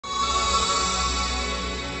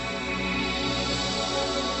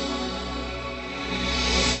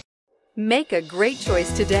Make a great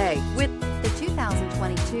choice today with the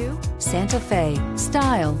 2022 Santa Fe.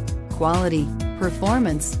 Style, quality,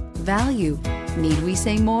 performance, value. Need we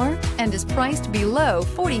say more? And is priced below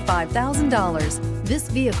 $45,000. This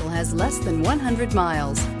vehicle has less than 100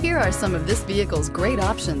 miles. Here are some of this vehicle's great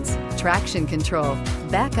options: traction control,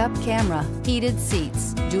 backup camera, heated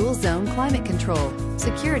seats, dual zone climate control,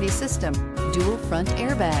 security system, dual front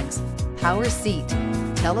airbags, power seat,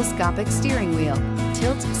 telescopic steering wheel,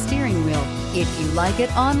 tilt steering wheel. If you like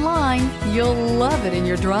it online, you'll love it in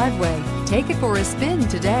your driveway. Take it for a spin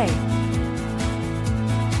today.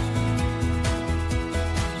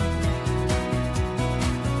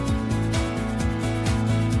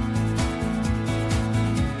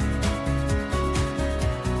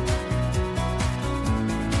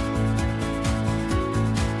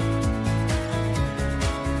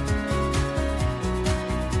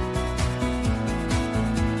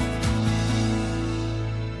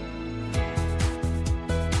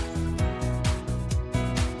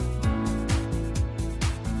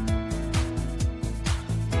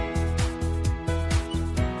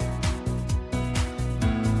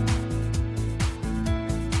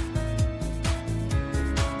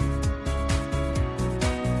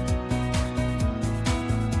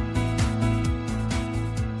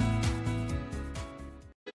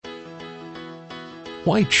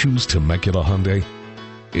 Why choose Temecula Hyundai?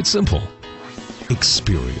 It's simple.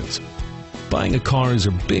 Experience. Buying a car is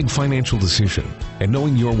a big financial decision, and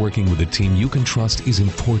knowing you're working with a team you can trust is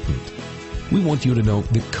important. We want you to know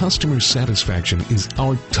that customer satisfaction is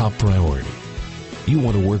our top priority. You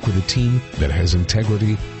want to work with a team that has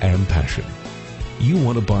integrity and passion. You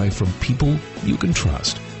want to buy from people you can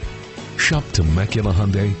trust. Shop Temecula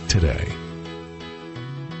Hyundai today.